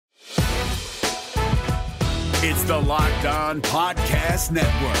It's the Locked On Podcast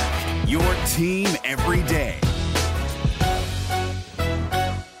Network, your team every day.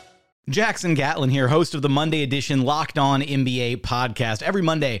 Jackson Gatlin here, host of the Monday edition Locked On NBA podcast. Every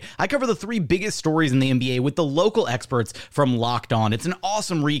Monday, I cover the three biggest stories in the NBA with the local experts from Locked On. It's an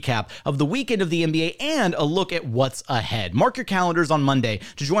awesome recap of the weekend of the NBA and a look at what's ahead. Mark your calendars on Monday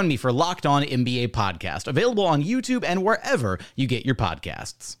to join me for Locked On NBA podcast, available on YouTube and wherever you get your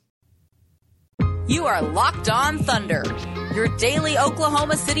podcasts. You are Locked On Thunder, your daily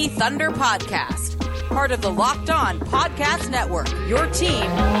Oklahoma City Thunder podcast. Part of the Locked On Podcast Network, your team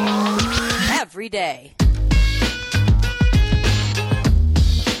every day.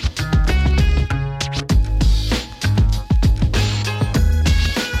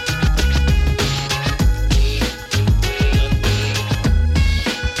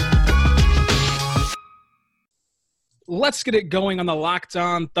 Let's get it going on the Locked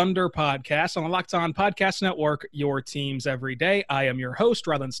On Thunder podcast on the Locked On Podcast Network, your teams every day. I am your host,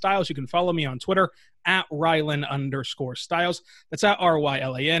 Rylan Stiles. You can follow me on Twitter at Rylan_Stiles. That's at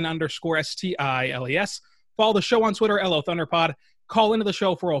RYLAN_STILES. Follow the show on Twitter, LO Thunderpod. Call into the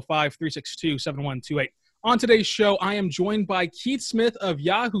show 405-362-7128. On today's show, I am joined by Keith Smith of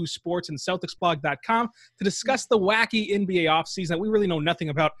Yahoo Sports and CelticsBlog.com to discuss the wacky NBA offseason that we really know nothing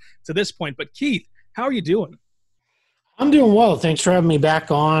about to this point. But Keith, how are you doing? I'm doing well. Thanks for having me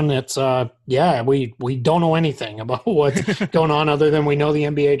back on. It's we don't know anything about what's going on other than we know the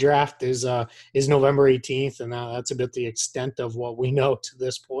NBA draft is November 18th, and that's about the extent of what we know to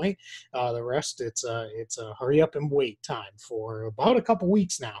this point. The rest, it's a hurry up and wait time for about a couple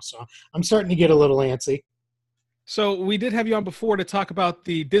weeks now. So I'm starting to get a little antsy. So we did have you on before to talk about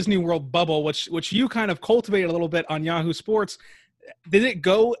the Disney World bubble, which you kind of cultivated a little bit on Yahoo Sports. Did it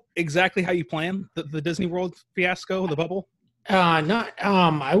go exactly how you planned, the Disney World fiasco, the bubble?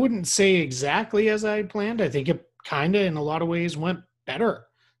 I wouldn't say exactly as I planned. I think it kind of, in a lot of ways, went better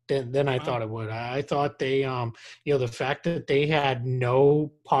than I thought it would. I thought they, the fact that they had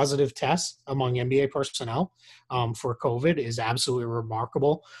no positive tests among NBA personnel for COVID is absolutely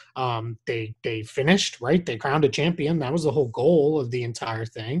remarkable. They finished, right? They crowned a champion. That was the whole goal of the entire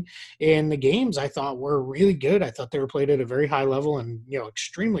thing. And the games, I thought, were really good. I thought they were played at a very high level and,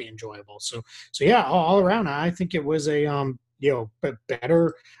 extremely enjoyable. So yeah, all around, I think it was a,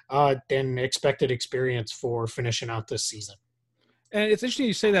 better than expected experience for finishing out this season. And it's interesting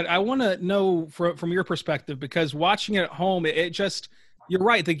you say that. I want to know from your perspective, because watching it at home, it just – you're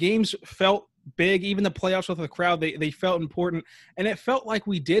right. The games felt big. Even the playoffs with the crowd, they felt important. And it felt like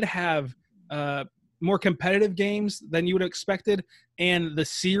we did have more competitive games than you would have expected, and the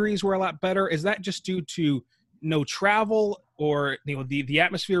series were a lot better. Is that just due to no travel or the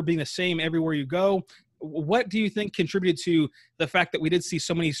atmosphere being the same everywhere you go? What do you think contributed to the fact that we did see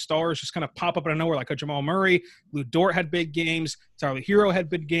so many stars just kind of pop up out of nowhere, like a Jamal Murray? Lou Dort had big games. Tyler Hero had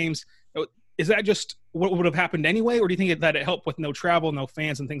big games. Is that just what would have happened anyway, or do you think that it helped with no travel, no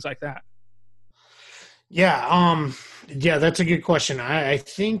fans, and things like that? Yeah, that's a good question. I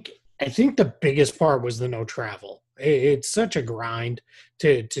think the biggest part was the no travel. It's such a grind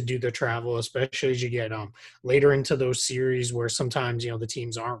to do the travel, especially as you get later into those series where sometimes, the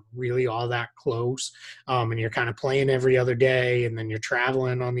teams aren't really all that close, and you're kind of playing every other day, and then you're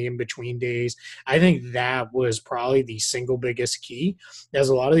traveling on the in-between days. I think that was probably the single biggest key, as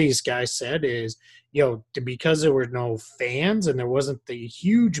a lot of these guys said, is because there were no fans and there wasn't the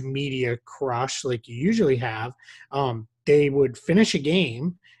huge media crush like you usually have, they would finish a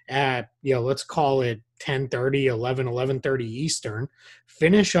game at, let's call it 10:30, 11:30 Eastern,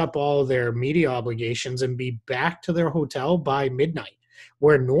 finish up all their media obligations and be back to their hotel by midnight,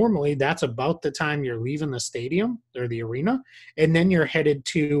 where normally that's about the time you're leaving the stadium or the arena, and then you're headed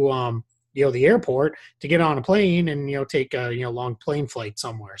to the airport to get on a plane and take a long plane flight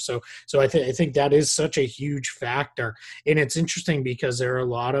somewhere. So I think that is such a huge factor, and it's interesting because there are a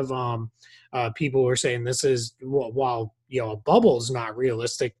lot of people who are saying this is while a bubble is not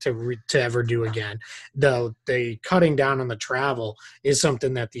realistic to ever do again. The cutting down on the travel is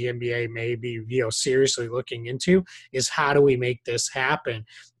something that the NBA may be seriously looking into. Is how do we make this happen?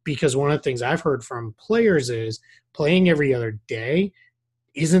 Because one of the things I've heard from players is playing every other day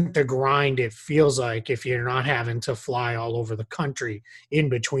isn't the grind it feels like if you're not having to fly all over the country in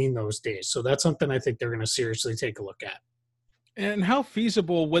between those days. So that's something I think they're going to seriously take a look at. And how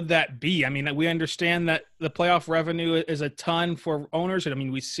feasible would that be? I mean, we understand that the playoff revenue is a ton for owners. I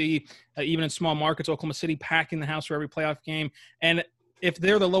mean, we see even in small markets, Oklahoma City packing the house for every playoff game. And if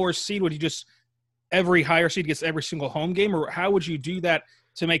they're the lower seed, would you just every higher seed gets every single home game? Or how would you do that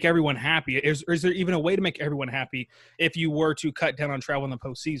to make everyone happy? Is there even a way to make everyone happy if you were to cut down on travel in the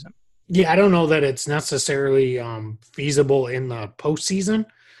postseason? Yeah, I don't know that it's necessarily feasible in the postseason.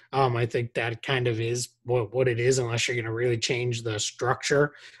 I think that kind of is what it is, unless you're going to really change the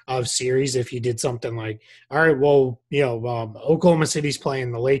structure of series. If you did something like, all right, well, Oklahoma City's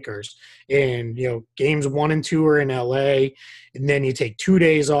playing the Lakers, and games 1 and 2 are in LA, and then you take 2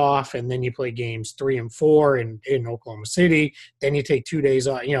 days off, and then you play games 3 and 4 in Oklahoma City. Then you take 2 days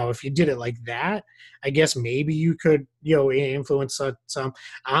off. If you did it like that, I guess maybe you could influence some.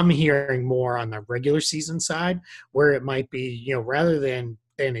 I'm hearing more on the regular season side, where it might be, rather than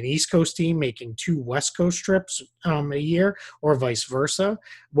an East Coast team making 2 West Coast trips a year, or vice versa.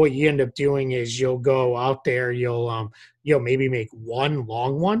 What you end up doing is you'll go out there, you'll maybe make one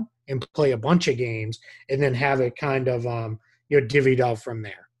long one and play a bunch of games, and then have it kind of divvied out from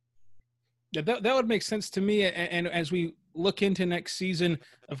there. Yeah, that would make sense to me. And as we look into next season,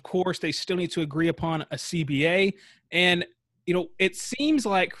 of course, they still need to agree upon a CBA. And it seems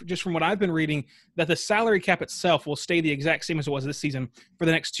like, just from what I've been reading, that the salary cap itself will stay the exact same as it was this season for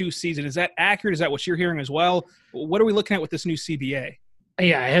the next 2 seasons. Is that accurate? Is that what you're hearing as well? What are we looking at with this new CBA?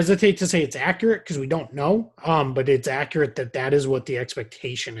 Yeah, I hesitate to say it's accurate because we don't know, but it's accurate that is what the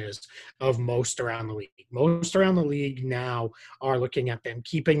expectation is of most around the league. Most around the league now are looking at them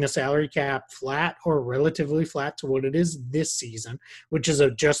keeping the salary cap flat or relatively flat to what it is this season, which is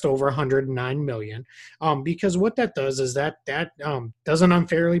just over 109 million. Because what that does is that doesn't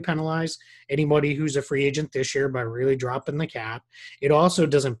unfairly penalize anybody who's a free agent this year by really dropping the cap. It also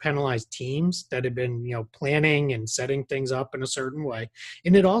doesn't penalize teams that have been planning and setting things up in a certain way.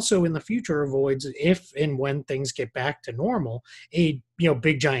 And it also in the future avoids, if and when things get back to normal, a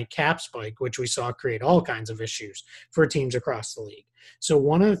big giant cap spike, which we saw create all kinds of issues for teams across the league. So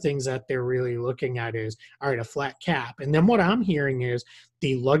one of the things that they're really looking at is, all right, a flat cap. And then what I'm hearing is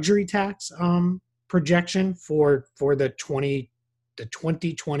the luxury tax projection for the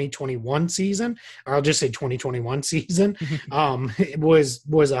 2020-2021 season, or I'll just say 2021 season, it was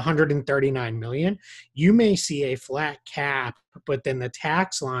 139 million. You may see a flat cap, but then the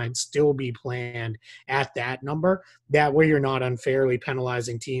tax line still be planned at that number. That way you're not unfairly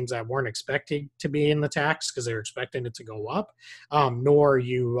penalizing teams that weren't expecting to be in the tax because they're expecting it to go up, nor are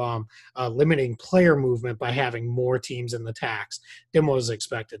you limiting player movement by having more teams in the tax than was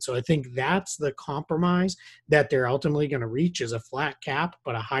expected. So I think that's the compromise that they're ultimately going to reach, is a flat cap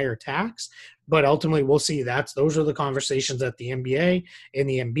but a higher tax. But ultimately we'll see. Those are the conversations that the NBA and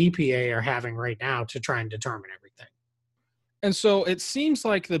the NBPA are having right now to try and determine everything. And so it seems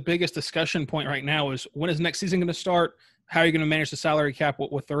like the biggest discussion point right now is, when is next season going to start? How are you going to manage the salary cap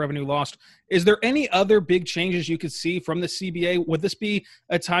with the revenue lost? Is there any other big changes you could see from the CBA? Would this be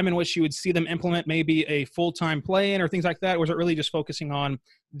a time in which you would see them implement maybe a full-time play-in or things like that? Or is it really just focusing on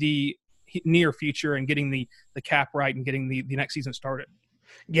the near future and getting the cap right and getting the next season started?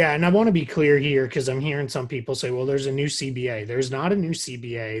 Yeah, and I want to be clear here, because I'm hearing some people say, well, there's a new CBA. There's not a new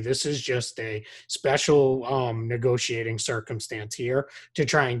CBA. This is just a special negotiating circumstance here to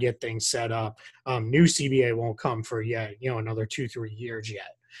try and get things set up. New CBA won't come for yet, another 2-3 years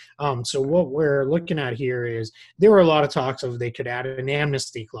yet. So what we're looking at here is, there were a lot of talks of they could add an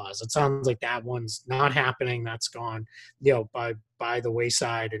amnesty clause. It sounds like that one's not happening. That's gone, by the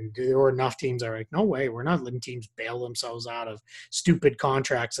wayside. And there were enough teams that are like, no way, we're not letting teams bail themselves out of stupid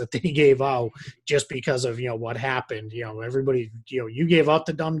contracts that they gave out just because of, what happened. Everybody, you gave out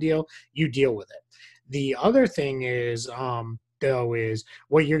the dumb deal, you deal with it. The other thing is, though, is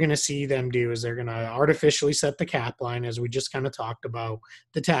what you're going to see them do is they're going to artificially set the cap line, as we just kind of talked about,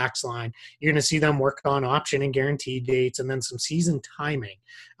 the tax line. You're going to see them work on option and guarantee dates, and then some season timing.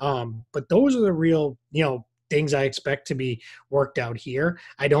 But those are the real, things I expect to be worked out here.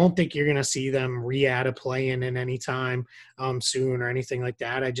 I don't think you're going to see them re-add a play-in any time soon or anything like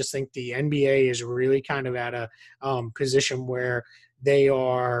that. I just think the NBA is really kind of at a position where they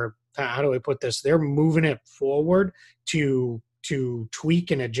are, how do I put this? They're moving it forward to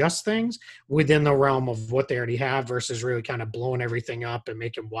tweak and adjust things within the realm of what they already have, versus really kind of blowing everything up and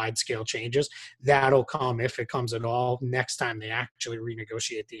making wide scale changes. That'll come, if it comes at all, next time they actually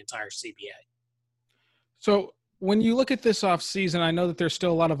renegotiate the entire CBA. So when you look at this offseason, I know that there's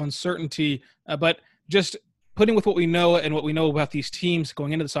still a lot of uncertainty, but just putting with what we know and what we know about these teams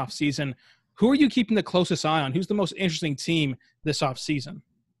going into this offseason, who are you keeping the closest eye on? Who's the most interesting team this offseason?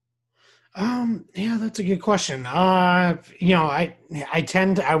 Yeah, that's a good question. I want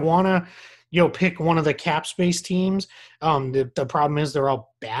to pick one of the cap space teams. The problem is they're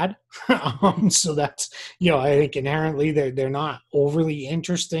all bad. So that's, I think inherently they're not overly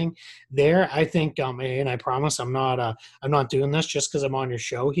interesting there. I think, and I promise I'm not doing this just because I'm on your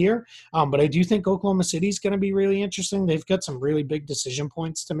show here. But I do think Oklahoma City is going to be really interesting. They've got some really big decision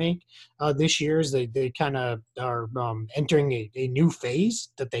points to make this year as they kind of are entering a new phase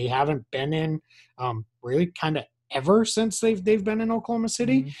that they haven't been in really kind of ever since they've been in Oklahoma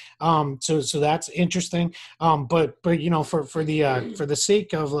City. So that's interesting. But for the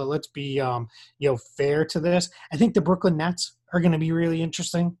sake of let's be fair to this, I think the Brooklyn Nets are going to be really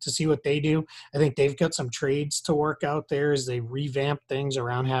interesting to see what they do. I think they've got some trades to work out there as they revamp things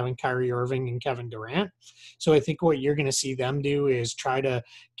around having Kyrie Irving and Kevin Durant. So I think what you're going to see them do is try to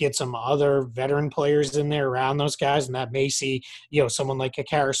get some other veteran players in there around those guys, and that may see, someone like a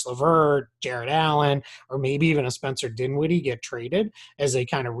Karis LeVert, Jared Allen, or maybe even a Spencer Dinwiddie get traded as they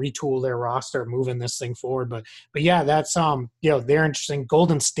kind of retool their roster, moving this thing forward. But yeah, that's they're interesting.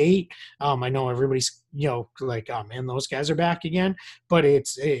 Golden State, I know everybody's and those guys are back again, but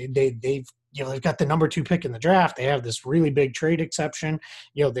they've got the number 2 pick in the draft. They have this really big trade exception.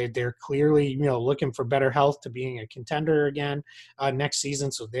 They're clearly, looking for better health to being a contender again next season.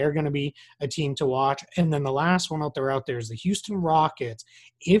 So they're going to be a team to watch. And then the last one out there is the Houston Rockets.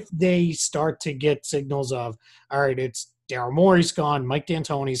 If they start to get signals of, all right, it's Daryl Morey's gone, Mike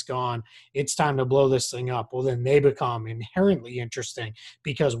D'Antoni's gone, it's time to blow this thing up. Well, then they become inherently interesting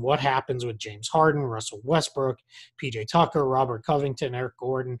because what happens with James Harden, Russell Westbrook, PJ Tucker, Robert Covington, Eric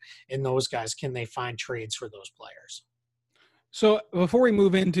Gordon, and those guys, can they find trades for those players? So before we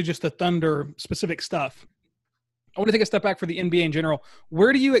move into just the Thunder specific stuff, I want to take a step back for the NBA in general.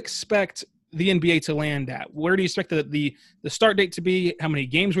 Where do you expect the NBA to land at? Where do you expect the start date to be? How many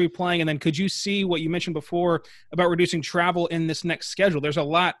games are we playing? And then could you see what you mentioned before about reducing travel in this next schedule? There's a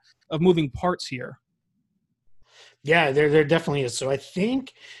lot of moving parts here. Yeah, there definitely is. So I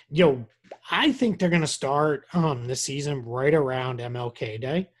think, I think they're going to start the season right around MLK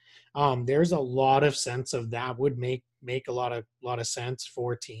Day. There's a lot of sense of that would make a lot of sense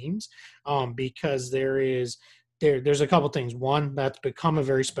for teams because there's a couple things. One, that's become a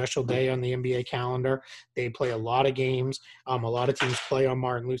very special day on the NBA calendar. They play a lot of games. A lot of teams play on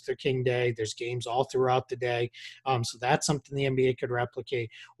Martin Luther King Day. There's games all throughout the day. So that's something the NBA could replicate.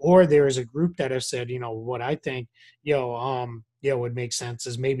 Or there is a group that have said, what I think, would make sense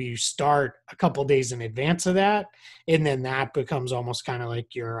is maybe you start a couple days in advance of that, and then that becomes almost kind of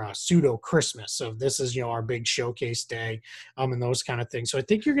like your pseudo Christmas. So this is, our big showcase day, and those kind of things. So I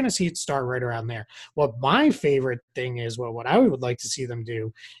think you're going to see it start right around there. What my favorite thing is, what I would like to see them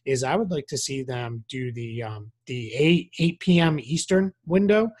do is I would like to see them do the 8 p.m. Eastern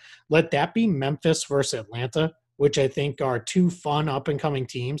window. Let that be Memphis versus Atlanta, which I think are two fun up-and-coming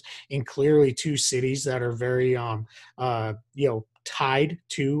teams and clearly two cities that are very, tied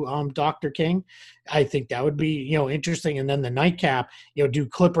to Dr. King. I think that would be, interesting. And then the nightcap, do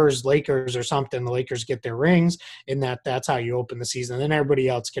Clippers, Lakers or something. The Lakers get their rings, and that's how you open the season. And then everybody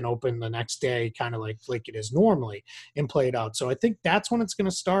else can open the next day, kind of like it is normally, and play it out. So I think that's when it's going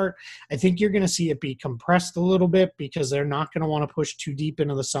to start. I think you're going to see it be compressed a little bit because they're not going to want to push too deep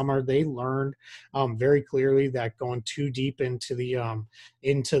into the summer. They learned very clearly that going too deep into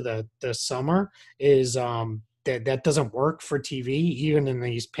the summer is that doesn't work for TV, even in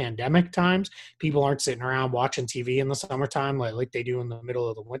these pandemic times. People aren't sitting around watching TV in the summertime like they do in the middle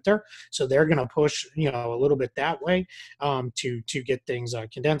of the winter. So they're going to push, a little bit that way to get things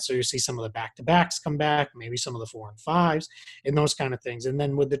condensed. So you see some of the back-to-backs come back, maybe some of the 4 and 5s and those kind of things. And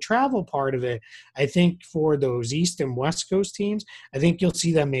then with the travel part of it, I think for those East and West Coast teams, I think you'll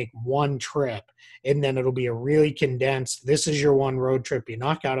see them make one trip, and then it'll be a really condensed, this is your one road trip. You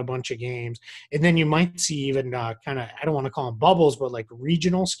knock out a bunch of games, and then you might see even kind of, I don't want to call them bubbles, but like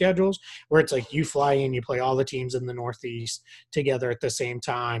regional schedules where it's like you fly in, you play all the teams in the Northeast together at the same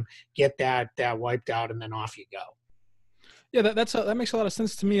time, get that wiped out, and then off you go. Yeah, that makes a lot of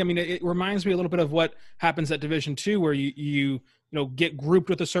sense to me. I mean, it reminds me a little bit of what happens at Division II, where you get grouped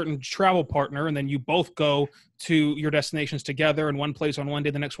with a certain travel partner, and then you both go to your destinations together, and one plays on one day,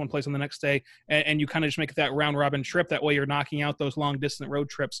 the next one plays on the next day, and you kind of just make that round robin trip. That way you're knocking out those long distance road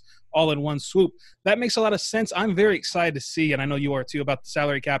trips all in one swoop. That makes a lot of sense. I'm very excited to see, and I know you are too, about the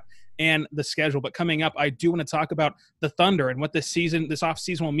salary cap and the schedule. But coming up, I do want to talk about the Thunder and what this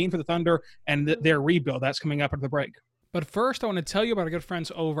offseason will mean for the Thunder and their rebuild. That's coming up after the break. But first, I want to tell you about our good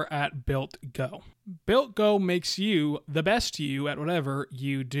friends over at Built Go. Built Go makes you the best you at whatever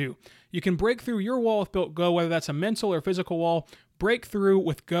you do. You can break through your wall with Built Go, whether that's a mental or physical wall. Break through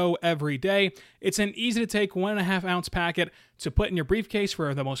with Go every day. It's an easy-to-take 1.5 ounce packet to put in your briefcase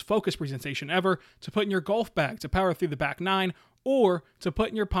for the most focused presentation ever, to put in your golf bag to power through the back nine, or to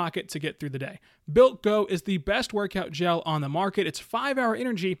put in your pocket to get through the day. Built Go is the best workout gel on the market. It's 5-hour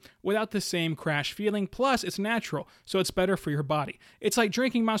energy without the same crash feeling, plus it's natural, so it's better for your body. It's like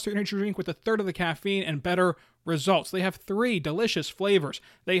drinking Monster Energy drink with a third of the caffeine and better results. They have 3 delicious flavors.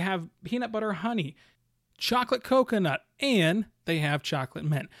 They have peanut butter honey, chocolate coconut, and they have chocolate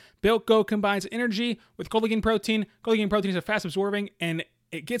mint. Built Go combines energy with collagen protein. Collagen protein is fast absorbing and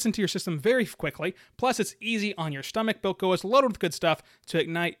it gets into your system very quickly. Plus, it's easy on your stomach. Built Go is loaded with good stuff to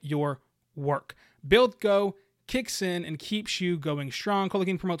ignite your work. Built Go kicks in and keeps you going strong.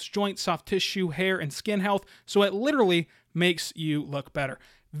 Collagen promotes joint, soft tissue, hair, and skin health, so it literally makes you look better.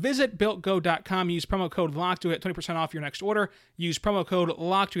 Visit BuiltGo.com. Use promo code LOCK to get 20% off your next order. Use promo code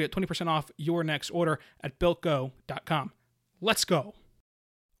LOCK to get 20% off your next order at BuiltGo.com. Let's go.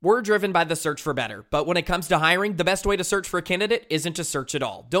 We're driven by the search for better, but when it comes to hiring, the best way to search for a candidate isn't to search at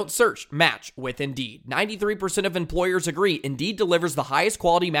all. Don't search, match with Indeed. 93% of employers agree Indeed delivers the highest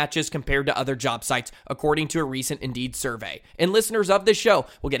quality matches compared to other job sites, according to a recent Indeed survey. And listeners of this show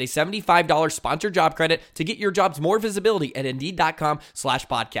will get a $75 sponsored job credit to get your jobs more visibility at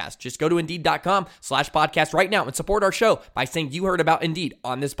Indeed.com/podcast. Just go to Indeed.com/podcast right now and support our show by saying you heard about Indeed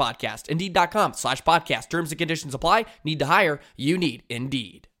on this podcast. Indeed.com/podcast. Terms and conditions apply. Need to hire? You need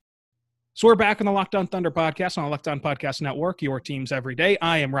Indeed. So we're back on the Locked On Thunder podcast on the Locked On Podcast Network, your teams every day.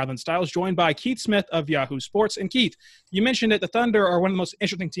 I am Rylan Stiles, joined by Keith Smith of Yahoo Sports. And Keith, you mentioned that the Thunder are one of the most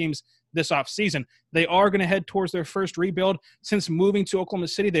interesting teams this offseason. They are going to head towards their first rebuild. Since moving to Oklahoma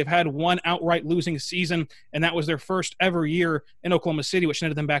City, they've had one outright losing season, and that was their first ever year in Oklahoma City, which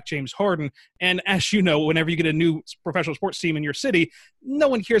netted them back James Harden. And as you know, whenever you get a new professional sports team in your city, no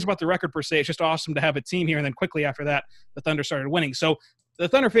one cares about the record per se. It's just awesome to have a team here. And then quickly after that, the Thunder started winning. So the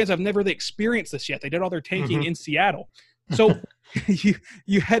Thunder fans have never really experienced this yet. They did all their tanking in Seattle. So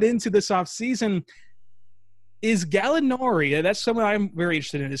you head into this offseason. Is Gallinari, that's someone I'm very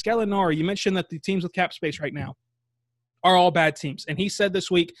interested in, is Gallinari, you mentioned that the teams with cap space right now are all bad teams. And he said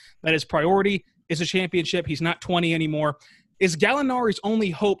this week that his priority is a championship. He's not 20 anymore. Is Gallinari's only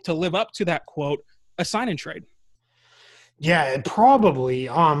hope to live up to that quote a sign and trade? Yeah, probably.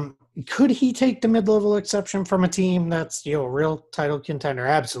 Could he take the mid-level exception from a team that's, a real title contender?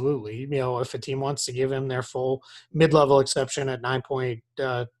 Absolutely. If a team wants to give him their full mid-level exception at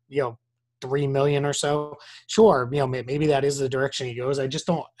 $9.3 million or so, sure. Maybe that is the direction he goes. I just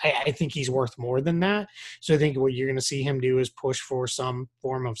don't. I think he's worth more than that. So I think what you're going to see him do is push for some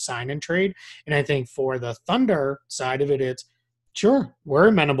form of sign and trade. And I think for the Thunder side of it, it's sure we're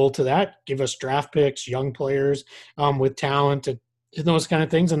amenable to that. Give us draft picks, young players with talent, those kind of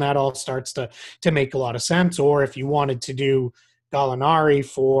things, and that all starts to make a lot of sense. Or if you wanted to do Gallinari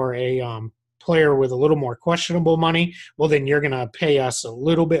for a player with a little more questionable money, well, then you're going to pay us a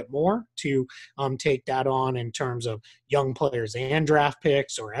little bit more to take that on in terms of young players and draft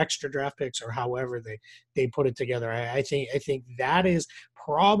picks or extra draft picks or however they put it together. I think that is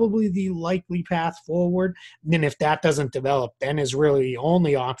probably the likely path forward. And then if that doesn't develop, then is really the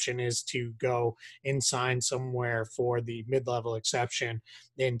only option is to go and sign somewhere for the mid-level exception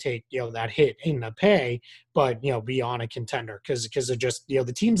and take, that hit in the pay, but, be on a contender because of just,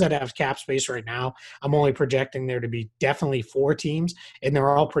 the teams that have cap space right now, I'm only projecting there to be definitely 4 teams, and they're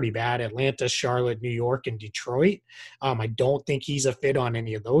all pretty bad: Atlanta, Charlotte, New York, and Detroit. I don't think he's a fit on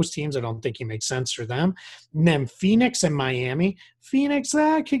any of those teams. I don't think he makes sense for them. And then Phoenix and Miami. Phoenix,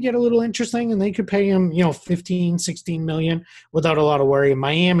 that could get a little interesting, and they could pay him, 15, 16 million without a lot of worry. In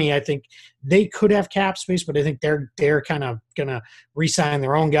Miami, I think they could have cap space, but I think they're kind of going to re-sign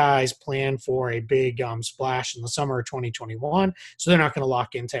their own guys, plan for a big splash in the summer of 2021. So they're not going to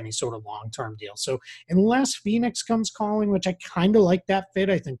lock into any sort of long-term deal. So unless Phoenix comes calling, which I kind of like that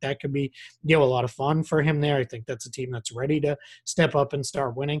fit, I think that could be, a lot of fun for him there. I think that's a team that's ready to step up and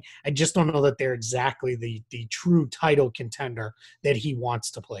start winning. I just don't know that they're exactly the true title contender that he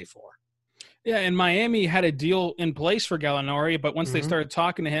wants to play for. Yeah, and Miami had a deal in place for Gallinari, but once they started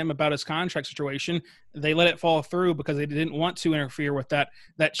talking to him about his contract situation, they let it fall through because they didn't want to interfere with that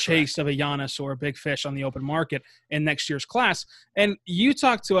chase of a Giannis or a big fish on the open market in next year's class. And you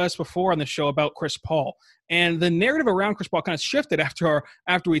talked to us before on the show about Chris Paul, and the narrative around Chris Paul kind of shifted after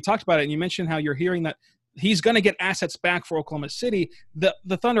we talked about it, and you mentioned how you're hearing that he's going to get assets back for Oklahoma City.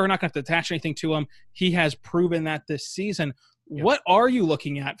 The Thunder are not going to have to attach anything to him. He has proven that this season. Yep. What are you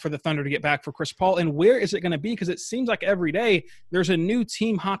looking at for the Thunder to get back for Chris Paul, and where is it going to be? Because it seems like every day there's a new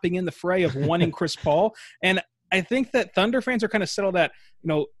team hopping in the fray of wanting Chris Paul. And I think that Thunder fans are kind of settled that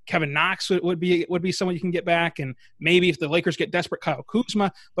Kevin Knox would be someone you can get back, and maybe if the Lakers get desperate, Kyle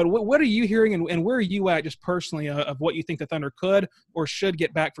Kuzma. But what are you hearing, and where are you at just personally of what you think the Thunder could or should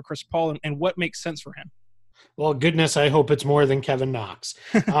get back for Chris Paul, and what makes sense for him? Well, goodness, I hope it's more than Kevin Knox.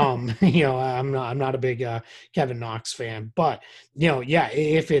 I'm not a big Kevin Knox fan, but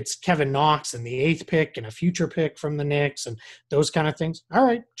if it's Kevin Knox and the 8th pick and a future pick from the Knicks and those kind of things, all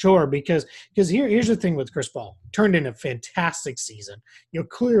right, sure. Because here's the thing with Chris Paul, turned in a fantastic season.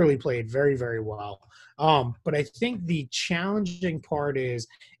 Clearly played very, very well. But I think the challenging part is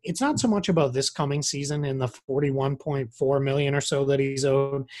it's not so much about this coming season and the $41.4 million or so that he's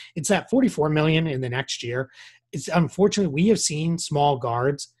owed. It's that $44 million in the next year. It's unfortunately, we have seen small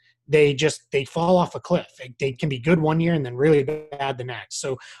guards. They fall off a cliff. They can be good one year and then really bad the next.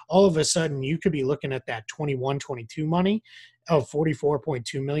 So all of a sudden you could be looking at that 21-22 money of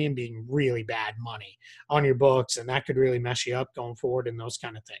 $44.2 million being really bad money on your books, and that could really mess you up going forward and those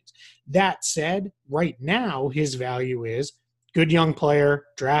kind of things. That said, right now his value is good young player,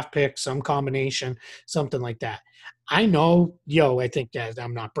 draft pick, some combination, something like that. I know, I think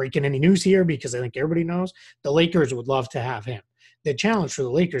I'm not breaking any news here because I think everybody knows the Lakers would love to have him. The challenge for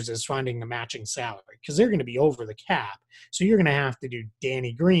the Lakers is finding the matching salary because they're going to be over the cap. So you're going to have to do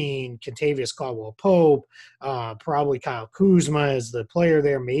Danny Green, Kentavious Caldwell-Pope, probably Kyle Kuzma as the player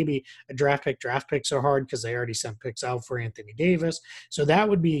there, maybe a draft pick. Draft picks are hard because they already sent picks out for Anthony Davis. So that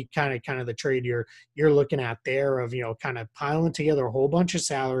would be kind of the trade you're looking at there of, kind of piling together a whole bunch of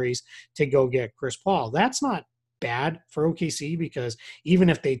salaries to go get Chris Paul. That's not bad for OKC because even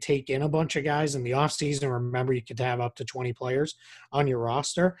if they take in a bunch of guys in the offseason, remember you could have up to 20 players on your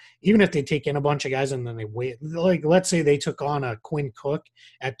roster. Even if they take in a bunch of guys and then they wait, like let's say they took on a Quinn Cook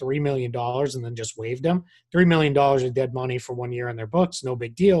at $3 million and then just waived him. $3 million of dead money for 1 year on their books, no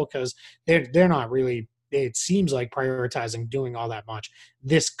big deal because they're not really, it seems like, prioritizing doing all that much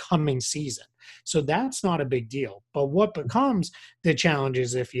this coming season. So that's not a big deal. But what becomes the challenge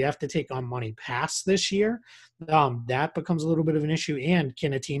is if you have to take on money past this year, that becomes a little bit of an issue. And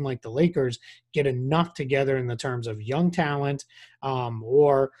can a team like the Lakers get enough together in the terms of young talent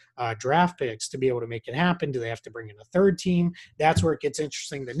or draft picks to be able to make it happen? Do they have to bring in a third team? That's where it gets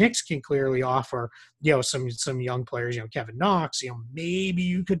interesting. The Knicks can clearly offer, some young players, Kevin Knox, maybe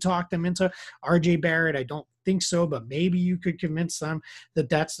you could talk them into RJ Barrett. I don't think so, but maybe you could convince them that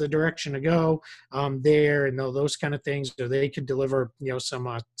that's the direction to go there and those kind of things. So they could deliver,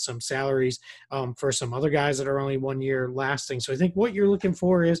 some salaries for some other guys that are only 1 year lasting. So I think what you're looking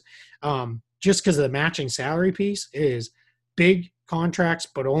for is just because of the matching salary piece is big contracts,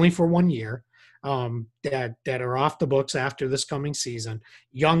 but only for 1 year that are off the books after this coming season,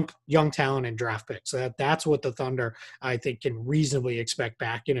 young talent and draft picks. So that's what the Thunder, I think, can reasonably expect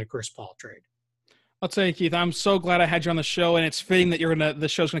back in a Chris Paul trade. I'll tell you, Keith, I'm so glad I had you on the show, and it's fitting that the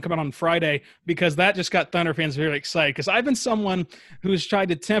show's going to come out on Friday because that just got Thunder fans very excited because I've been someone who's tried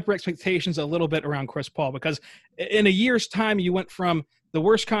to temper expectations a little bit around Chris Paul because in a year's time you went from the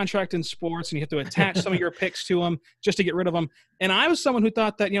worst contract in sports and you have to attach some of your picks to him just to get rid of them. And I was someone who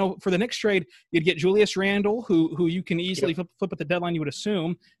thought that, for the next trade, you'd get Julius Randle, who you can easily flip at the deadline, you would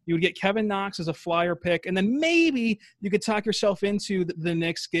assume. You would get Kevin Knox as a flyer pick, and then maybe you could talk yourself into the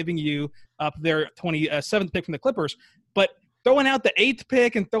Knicks giving you up their 27th pick from the Clippers. But throwing out the 8th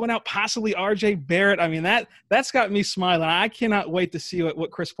pick and throwing out possibly RJ Barrett, I mean, that's got me smiling. I cannot wait to see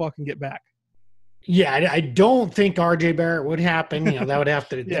what Chris Paul can get back. Yeah, I don't think RJ Barrett would happen. That would have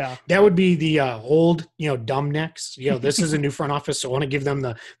to. Yeah. That would be the old, dumb necks. This is a new front office, so I want to give them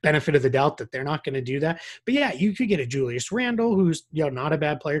the benefit of the doubt that they're not going to do that. But yeah, you could get a Julius Randle, who's not a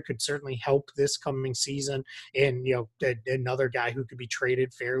bad player, could certainly help this coming season, and another guy who could be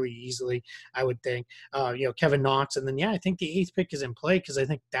traded fairly easily, I would think. Kevin Knox, and then I think the 8th pick is in play because I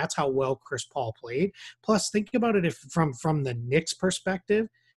think that's how well Chris Paul played. Plus, think about it from the Knicks' perspective.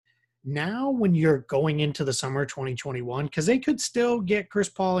 Now when you're going into the summer 2021, because they could still get Chris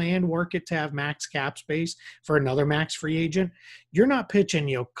Paul and work it to have max cap space for another max free agent, you're not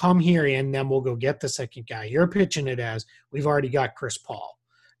pitching, come here and then we'll go get the second guy. You're pitching it as we've already got Chris Paul.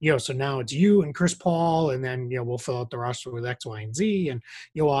 So now it's you and Chris Paul, and then, we'll fill out the roster with X, Y, and Z, and,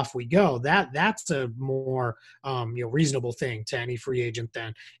 off we go. That's a more, reasonable thing to any free agent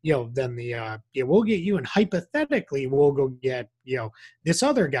than the, we'll get you, and hypothetically, we'll go get, this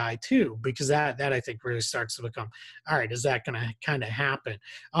other guy too, because that I think really starts to become, all right, is that going to kind of happen?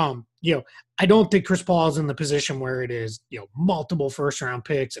 I don't think Chris Paul is in the position where it is, multiple first round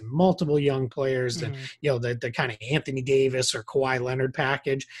picks and multiple young players and, the kind of Anthony Davis or Kawhi Leonard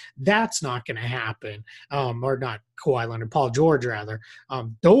package. That's not going to happen. Or not Kawhi Leonard, Paul George rather.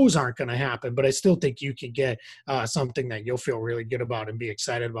 Those aren't going to happen, but I still think you can get something that you'll feel really good about and be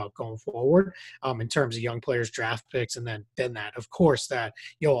excited about going forward in terms of young players, draft picks, and then that, of course, that,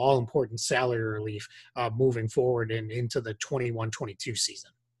 all important salary relief moving forward into the 21-22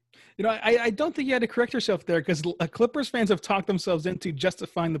 season. I don't think you had to correct yourself there, because Clippers fans have talked themselves into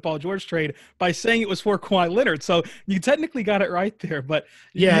justifying the Paul George trade by saying it was for Kawhi Leonard. So you technically got it right there. But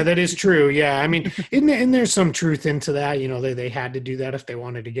yeah, that is true. Yeah, I mean, and there's some truth into that. They had to do that if they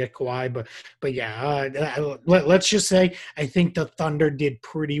wanted to get Kawhi. But yeah, let's just say I think the Thunder did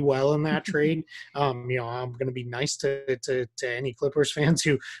pretty well in that trade. I'm going to be nice to any Clippers fans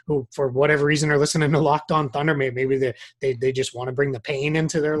who for whatever reason are listening to Locked On Thunder. Maybe they just want to bring the pain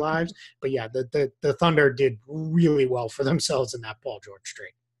into their lives. But yeah, the Thunder did really well for themselves in that Paul George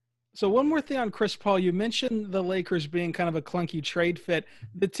trade. So one more thing on Chris Paul. You mentioned the Lakers being kind of a clunky trade fit.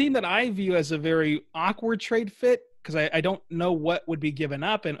 The team that I view as a very awkward trade fit, because I don't know what would be given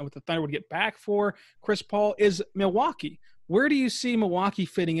up and what the Thunder would get back for Chris Paul, is Milwaukee. Where do you see Milwaukee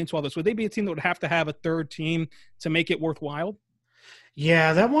fitting into all this? Would they be a team that would have to have a third team to make it worthwhile?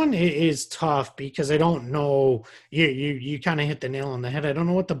 Yeah, that one is tough because I don't know. You kind of hit the nail on the head. I don't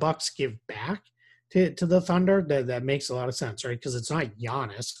know what the Bucks give back to the Thunder. That makes a lot of sense, right? Because it's not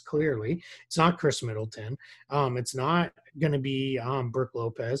Giannis, clearly. It's not Chris Middleton. It's not going to be Brook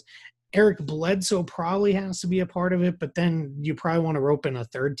Lopez. Eric Bledsoe probably has to be a part of it, but then you probably want to rope in a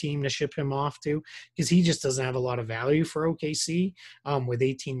third team to ship him off to, because he just doesn't have a lot of value for OKC with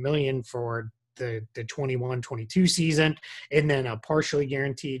 $18 million for the 21-22 season, and then a partially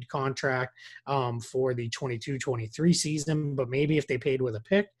guaranteed contract for the 22-23 season. But maybe if they paid with a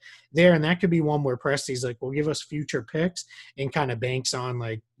pick there, and that could be one where Presti's like, well, give us future picks, and kind of banks on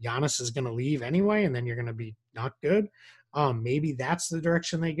like Giannis is going to leave anyway, and then you're going to be not good. Maybe that's the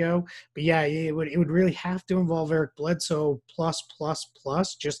direction they go. But yeah, it would really have to involve Eric Bledsoe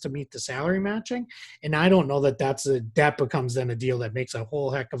plus just to meet the salary matching. And I don't know that becomes then a deal that makes a whole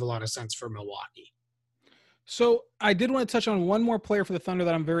heck of a lot of sense for Milwaukee. So I did want to touch on one more player for the Thunder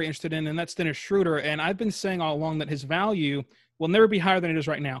that I'm very interested in, and that's Dennis Schroeder. And I've been saying all along that his value will never be higher than it is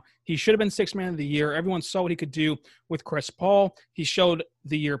right now. He should have been Sixth Man of the Year. Everyone saw what he could do with Chris Paul. He showed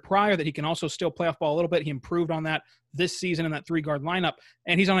the year prior that he can also still play off ball a little bit. He improved on that this season in that three-guard lineup,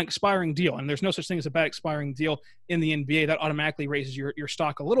 and he's on an expiring deal. And there's no such thing as a bad expiring deal in the NBA. That automatically raises your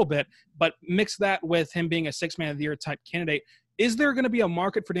stock a little bit. But mix that with him being a Sixth Man of the Year type candidate. Is there going to be a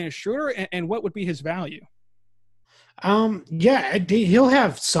market for Dennis Schroeder, and what would be his value? Yeah, he'll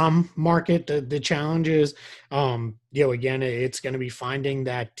have some market. The challenge is, again, it's going to be finding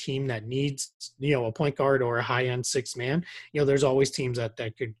that team that needs, a point guard or a high-end sixth man. There's always teams that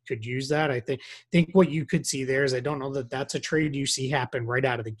could use that. I think what you could see there is, I don't know that that's a trade you see happen right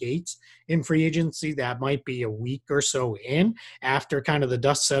out of the gates in free agency. That might be a week or so in, after kind of the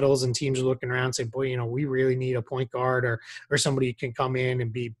dust settles and teams are looking around and say, boy, we really need a point guard or somebody who can come in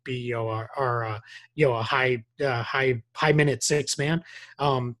and be a high minute six man,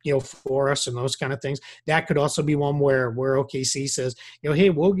 for us, and those kind of things. That could also be one where OKC says, hey,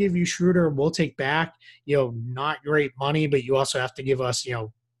 we'll give you Schroeder, we'll take back, not great money, but you also have to give us,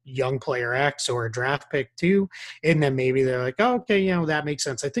 young player X or a draft pick too. And then maybe they're like, oh, okay, that makes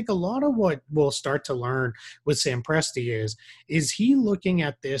sense. I think a lot of what we'll start to learn with Sam Presti is he looking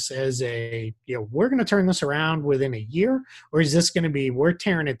at this as we're going to turn this around within a year, or is this going to be, we're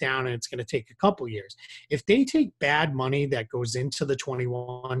tearing it down and it's going to take a couple years? If they take bad money that goes into the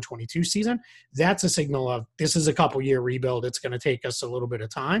 21-22 season, that's a signal of this is a couple year rebuild. It's going to take us a little bit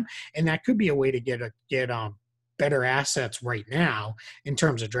of time. And that could be a way to get better assets right now in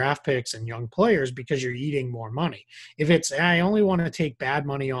terms of draft picks and young players, because you're eating more money. If it's, I only want to take bad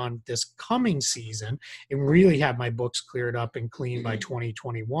money on this coming season and really have my books cleared up and clean by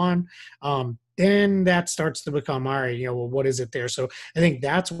 2021, then that starts to become, all right, well, what is it there? So I think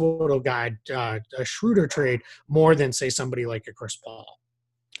that's what will guide a Schroeder trade more than, say, somebody like a Chris Paul.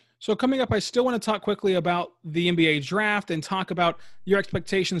 So coming up, I still want to talk quickly about the NBA draft and talk about your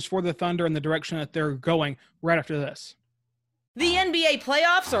expectations for the Thunder and the direction that they're going right after this. The NBA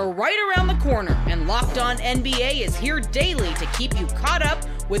playoffs are right around the corner, and Locked On NBA is here daily to keep you caught up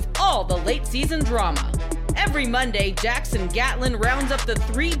with all the late season drama. Every Monday, Jackson Gatlin rounds up the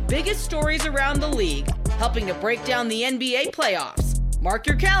 3 biggest stories around the league, helping to break down the NBA playoffs. Mark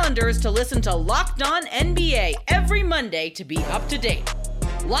your calendars to listen to Locked On NBA every Monday to be up to date.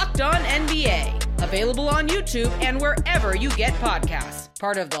 Locked On NBA, available on YouTube and wherever you get podcasts.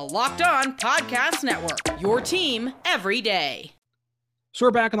 Part of the Locked On Podcast Network, your team every day. So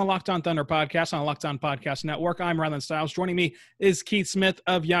we're back on the Locked On Thunder podcast on the Locked On Podcast Network. I'm Rylan Stiles. Joining me is Keith Smith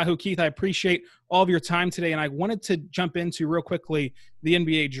of Yahoo. Keith, I appreciate all of your time today, and I wanted to jump into real quickly the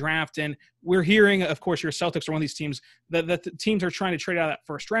NBA draft. And we're hearing, of course, your Celtics are one of these teams that the teams are trying to trade out of that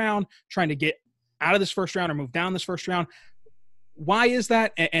first round, trying to get out of this first round or move down this first round. Why is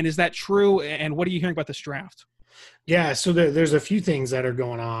that, and is that true, and what are you hearing about this draft? Yeah, so there's a few things that are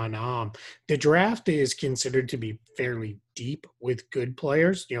going on. The draft is considered to be fairly deep with good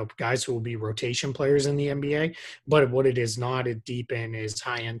players, guys who will be rotation players in the NBA. But what it is not deep in is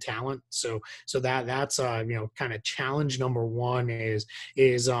high-end talent. So that's kind of challenge number one is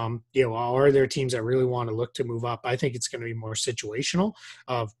are there teams that really want to look to move up? I think it's going to be more situational.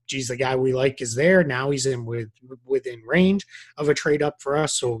 The guy we like is there now. He's within range of a trade up for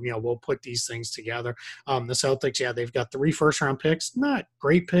us. So we'll put these things together. The Celtics, they've got 3 first-round picks, not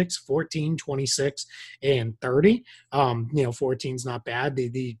great picks, 14, 26, and 30. 14's not bad.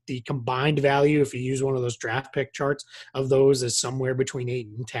 The combined value, if you use one of those draft pick charts of those, is somewhere between 8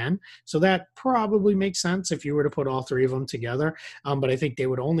 and 10. So that probably makes sense if you were to put all 3 of them together. But I think they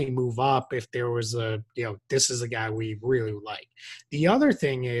would only move up if there was this is a guy we really like. The other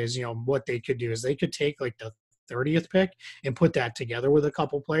thing is, what they could do is they could take like the 30th pick and put that together with a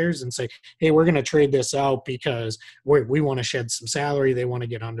couple players and say, hey, we're going to trade this out because we want to shed some salary. They want to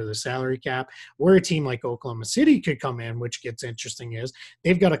get under the salary cap. Where a team like Oklahoma City could come in, which gets interesting, is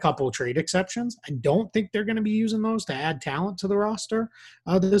they've got a couple of trade exceptions. I don't think they're going to be using those to add talent to the roster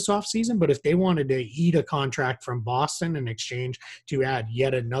this offseason, but if they wanted to eat a contract from Boston in exchange to add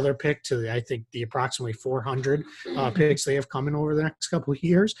yet another pick to, I think, the approximately 400 picks they have coming over the next couple of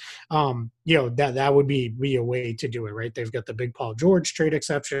years, that would be a way to do it, right? They've got the big Paul George trade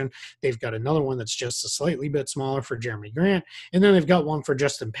exception. They've got another one that's just a slightly bit smaller for Jeremy Grant. And then they've got one for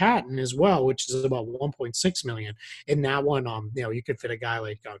Justin Patton as well, which is about $1.6 million. In that one, you could fit a guy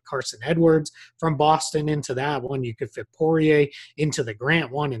like Carson Edwards from Boston into that one. You could fit Poirier into the Grant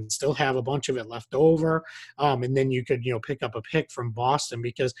one and still have a bunch of it left over. And then you could, pick up a pick from Boston,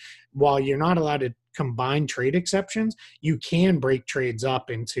 because while you're not allowed to combine trade exceptions, you can break trades up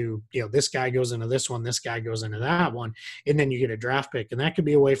into, this guy goes into this one, this guy goes into that one, and then you get a draft pick. And that could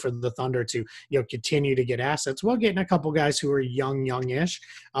be a way for the Thunder to, continue to get assets while getting a couple guys who are youngish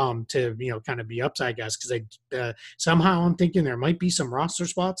to, kind of be upside guys. Because somehow I'm thinking there might be some roster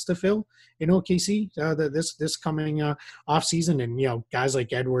spots to fill in OKC this coming off season. And, guys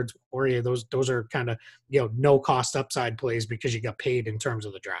like Edwards, Poirier, those are kind of, no cost upside plays because you got paid in terms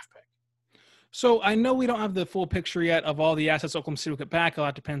of the draft pick. So I know we don't have the full picture yet of all the assets Oklahoma City will get back. A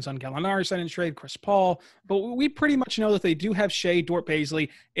lot depends on Gallinari signing trade, Chris Paul. But we pretty much know that they do have Shea, Dort Paisley,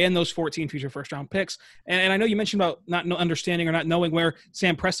 and those 14 future first-round picks. And I know you mentioned about not understanding or not knowing where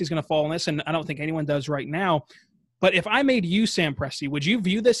Sam Presti's going to fall in this, and I don't think anyone does right now. But if I made you Sam Presti, would you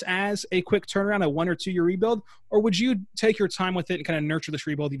view this as a quick turnaround, a 1 or 2 year rebuild, or would you take your time with it and kind of nurture this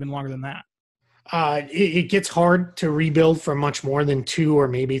rebuild even longer than that? It gets hard to rebuild for much more than 2 or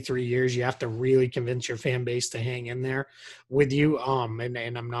maybe 3 years. You have to really convince your fan base to hang in there with you.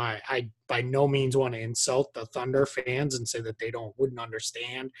 And I by no means want to insult the Thunder fans and say that they wouldn't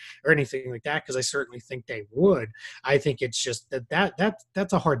understand or anything like that, because I certainly think they would. I think it's just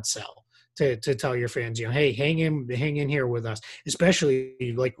that's a hard sell to tell your fans, hey, hang in here with us,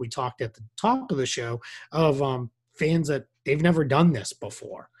 especially like we talked at the top of the show of fans that they've never done this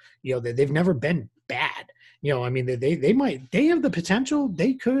before. They've never been bad. They have the potential.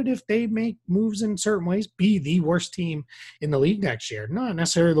 They could, if they make moves in certain ways, be the worst team in the league next year. Not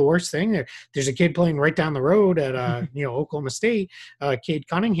necessarily the worst thing. There's a kid playing right down the road at Oklahoma State, Cade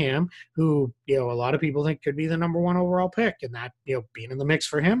Cunningham, who a lot of people think could be the number 1 overall pick, and that being in the mix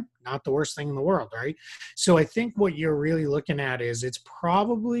for him, not the worst thing in the world, right? So I think what you're really looking at is it's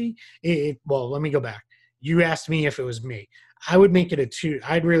probably well, let me go back. You asked me if it was me. I would make it a 2.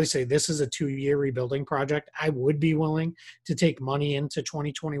 I'd really say this is a 2-year rebuilding project. I would be willing to take money into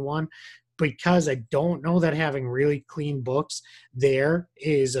 2021 because I don't know that having really clean books there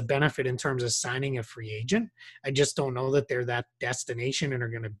is a benefit in terms of signing a free agent. I just don't know that they're that destination and are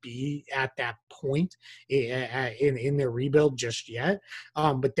going to be at that point in their rebuild just yet.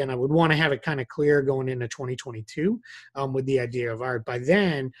 But then I would want to have it kind of clear going into 2022 with the idea of, all right, by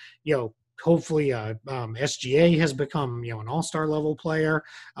then, hopefully SGA has become, an all-star level player.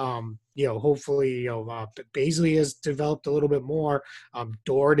 Hopefully, Baisley has developed a little bit more.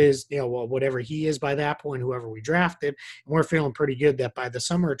 Dort is, whatever he is by that point, whoever we drafted. And we're feeling pretty good that by the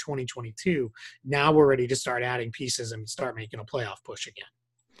summer of 2022, now we're ready to start adding pieces and start making a playoff push again.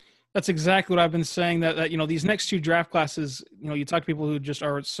 That's exactly what I've been saying, that these next two draft classes, you talk to people who just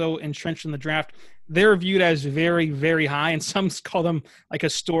are so entrenched in the draft, they're viewed as very, very high, and some call them like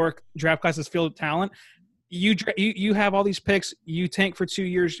historic draft classes filled with talent. You have all these picks, you tank for 2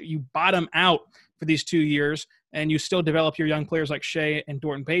 years, you bottom out for these 2 years, and you still develop your young players like Shea and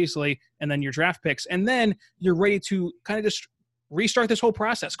Dort and Baisley, and then your draft picks. And then you're ready to kind of just restart this whole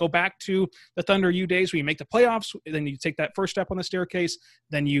process. Go back to the Thunder U days where you make the playoffs, then you take that first step on the staircase,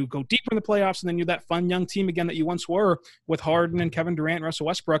 then you go deeper in the playoffs, and then you're that fun young team again that you once were with Harden and Kevin Durant and Russell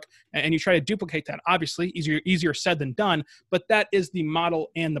Westbrook, and you try to duplicate that. Obviously, easier said than done, but that is the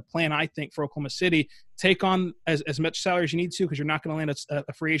model and the plan, I think, for Oklahoma City. Take on as much salary as you need to, because you're not going to land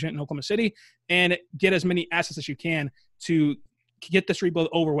a free agent in Oklahoma City, and get as many assets as you can to get this rebuild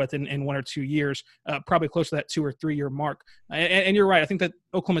over with in 1 or 2 years, probably close to that 2 or 3 year mark. And you're right. I think that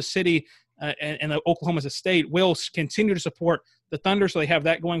Oklahoma City and Oklahoma as a state will continue to support the Thunder, so they have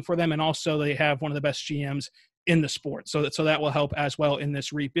that going for them, and also they have one of the best GMs in the sport. So that will help as well in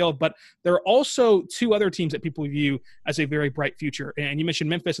this rebuild. But there are also two other teams that people view as a very bright future. And you mentioned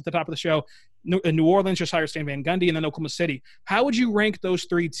Memphis at the top of the show. New Orleans just hired Stan Van Gundy, and then Oklahoma City. How would you rank those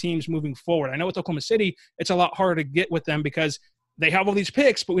three teams moving forward? I know with Oklahoma City, it's a lot harder to get with them because they have all these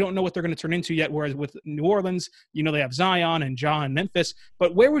picks, but we don't know what they're going to turn into yet. Whereas with New Orleans, they have Zion and Ja and Memphis.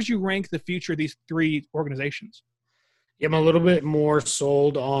 But where would you rank the future of these three organizations? I'm a little bit more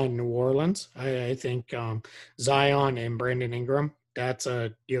sold on New Orleans. I think Zion and Brandon Ingram, that's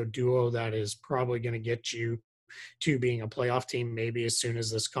a duo that is probably going to get you to being a playoff team maybe as soon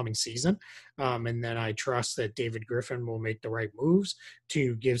as this coming season. And then I trust that David Griffin will make the right moves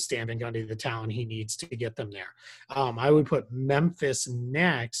to give Stan Van Gundy the talent he needs to get them there. I would put Memphis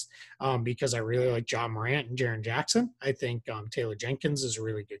next because I really like John Morant and Jaren Jackson. I think Taylor Jenkins is a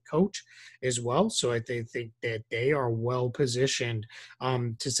really good coach as well. So I think that they are well positioned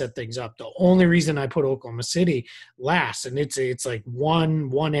to set things up. The only reason I put Oklahoma City last, and it's like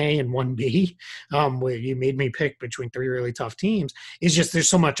 1A and 1B, where you made me pick between three really tough teams, is just there's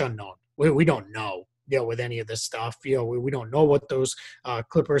so much unknown. We don't know, with any of this stuff. We don't know what those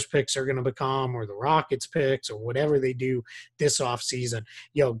Clippers picks are going to become, or the Rockets picks, or whatever they do this offseason.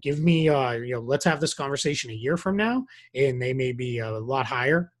 Give me, let's have this conversation a year from now, and they may be a lot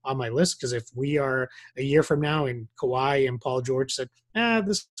higher on my list, because if we are a year from now and Kawhi and Paul George said,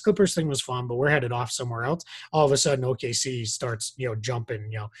 this Clippers thing was fun, but we're headed off somewhere else, all of a sudden OKC starts,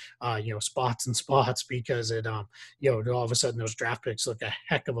 jumping, spots and spots, because it, all of a sudden those draft picks look a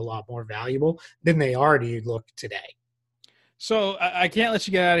heck of a lot more valuable than they already look today. So I can't let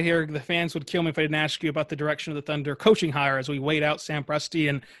you get out of here. The fans would kill me if I didn't ask you about the direction of the Thunder coaching hire as we wait out Sam Presti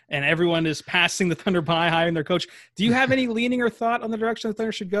and everyone is passing the Thunder by hiring their coach. Do you have any leaning or thought on the direction the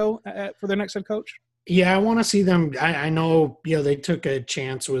Thunder should go for their next head coach? Yeah, I want to see them. I know, they took a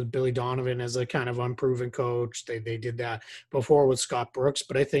chance with Billy Donovan as a kind of unproven coach. They did that before with Scott Brooks,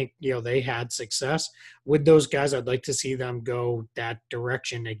 but I think, they had success with those guys. I'd like to see them go that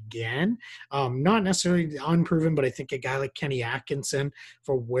direction again. Not necessarily unproven, but I think a guy like Kenny Atkinson,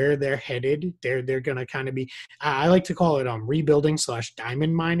 for where they're headed, they're going to kind of be, I like to call it rebuilding /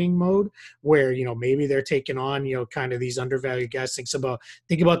 diamond mining mode, where, maybe they're taking on, kind of these undervalued guys.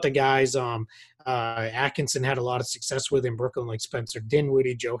 Think about the guys, Atkinson had a lot of success with in Brooklyn, like Spencer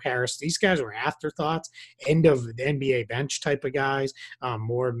Dinwiddie, Joe Harris. These guys were afterthoughts, end of the NBA bench type of guys.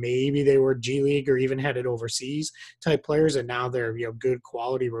 More maybe they were G League or even headed overseas type players, and now they're good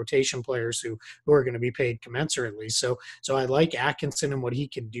quality rotation players who are going to be paid commensurately. So I like Atkinson and what he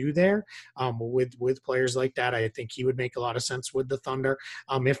can do there with players like that. I think he would make a lot of sense with the Thunder.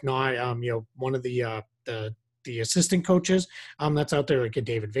 If not, one of the assistant coaches that's out there, like a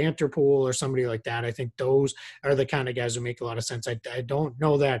David Vanterpool or somebody like that. I think those are the kind of guys who make a lot of sense. I don't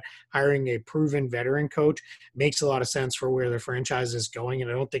know that hiring a proven veteran coach makes a lot of sense for where the franchise is going,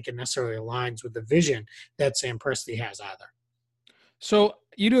 and I don't think it necessarily aligns with the vision that Sam Presti has either. So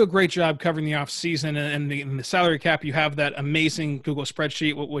you do a great job covering the offseason and the salary cap. You have that amazing Google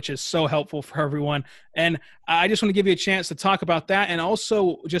spreadsheet, which is so helpful for everyone. And I just want to give you a chance to talk about that and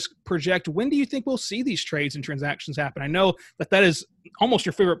also just project, when do you think we'll see these trades and transactions happen? I know that is almost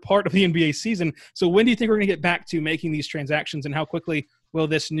your favorite part of the NBA season. So when do you think we're going to get back to making these transactions, and how quickly will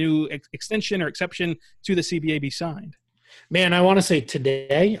this new extension or exception to the CBA be signed? Man, I want to say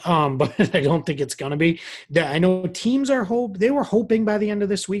today, but I don't think it's going to be. I know teams they were hoping by the end of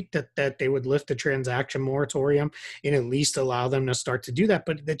this week that they would lift the transaction moratorium and at least allow them to start to do that.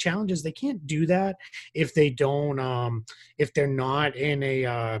 But the challenge is they can't do that if they don't, if they're not in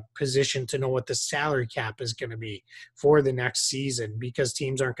a position to know what the salary cap is going to be for the next season, because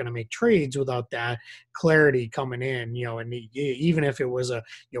teams aren't going to make trades without that clarity coming in, and even if it was a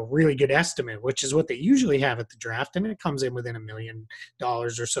really good estimate, which is what they usually have at the draft, and it comes in within $1 million or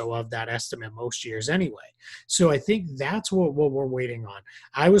so of that estimate most years anyway. So I think that's what we're waiting on.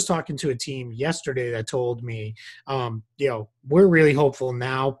 I was talking to a team yesterday that told me, we're really hopeful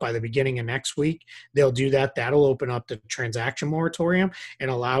now by the beginning of next week, they'll do that. That'll open up the transaction moratorium and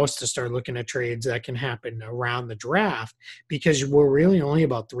allow us to start looking at trades that can happen around the draft, because we're really only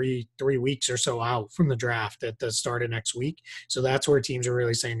about three weeks or so out from the draft at the start of next week. So that's where teams are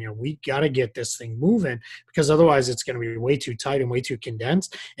really saying, we got to get this thing moving, because otherwise it's going to be way too tight and way too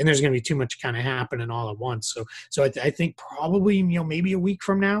condensed, and there's going to be too much kind of happening all at once. So I think probably, maybe a week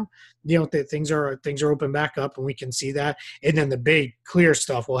from now, things are open back up and we can see that. And then the big clear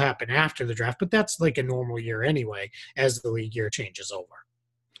stuff will happen after the draft, but that's like a normal year anyway, as the league year changes over.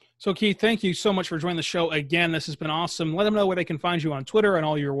 So Keith, thank you so much for joining the show again. This has been awesome. Let them know where they can find you on Twitter and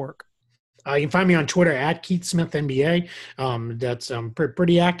all your work. You can find me on Twitter at Keith Smith NBA. That's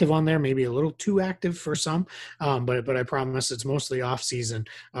pretty active on there, maybe a little too active for some, but I promise it's mostly off-season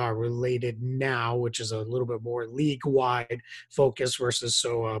related now, which is a little bit more league-wide focus versus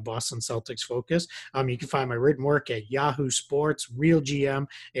Boston Celtics focus. You can find my written work at Yahoo Sports, Real GM,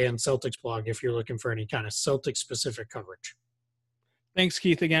 and Celtics Blog if you're looking for any kind of Celtics-specific coverage. Thanks,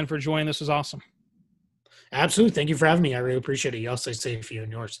 Keith, again for joining. This was awesome. Absolutely. Thank you for having me. I really appreciate it. Y'all stay safe, you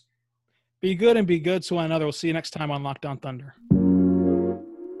and yours. Be good and be good to one another. We'll see you next time on Locked On Thunder.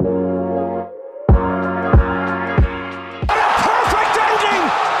 Perfect ending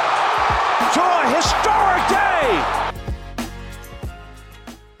to a historic day.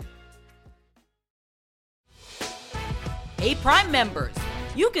 Hey, Prime members,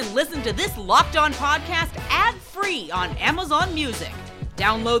 you can listen to this Locked On podcast ad-free on Amazon Music.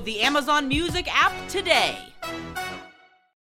 Download the Amazon Music app today.